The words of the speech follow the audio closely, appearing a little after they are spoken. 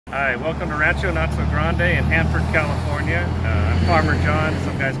Hi, welcome to Rancho Notso Grande in Hanford, California. I'm Farmer John.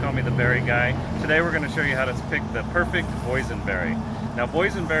 Some guys call me the berry guy. Today we're going to show you how to pick the perfect boysen berry. Now,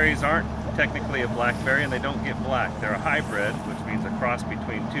 boysenberries aren't technically a blackberry and they don't get black. They're a hybrid, which means a cross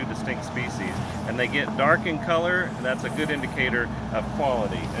between two distinct species. And they get dark in color, and that's a good indicator of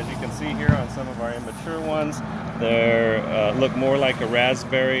quality. As you can see here on some of our immature ones, they look more like a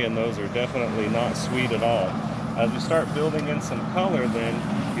raspberry, and those are definitely not sweet at all. As we start building in some color,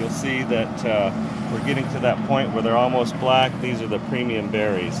 then you'll see that we're getting to that point where they're almost black. These are the premium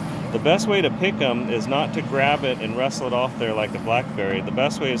berries. The best way to pick them is not to grab it and wrestle it off there like a blackberry. The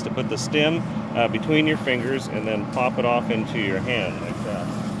best way is to put the stem between your fingers and then pop it off into your hand like that.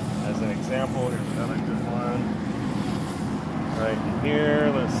 As an example, here's another good one right in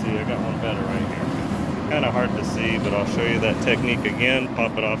here. Let's see, I got one better right here. Kind of hard to see, but I'll show you that technique again.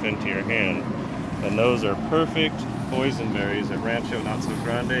 Pop it off into your hand. And those are perfect boysenberries at Rancho Notso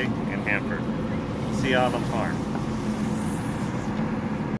Grande in Hanford. See you on the farm.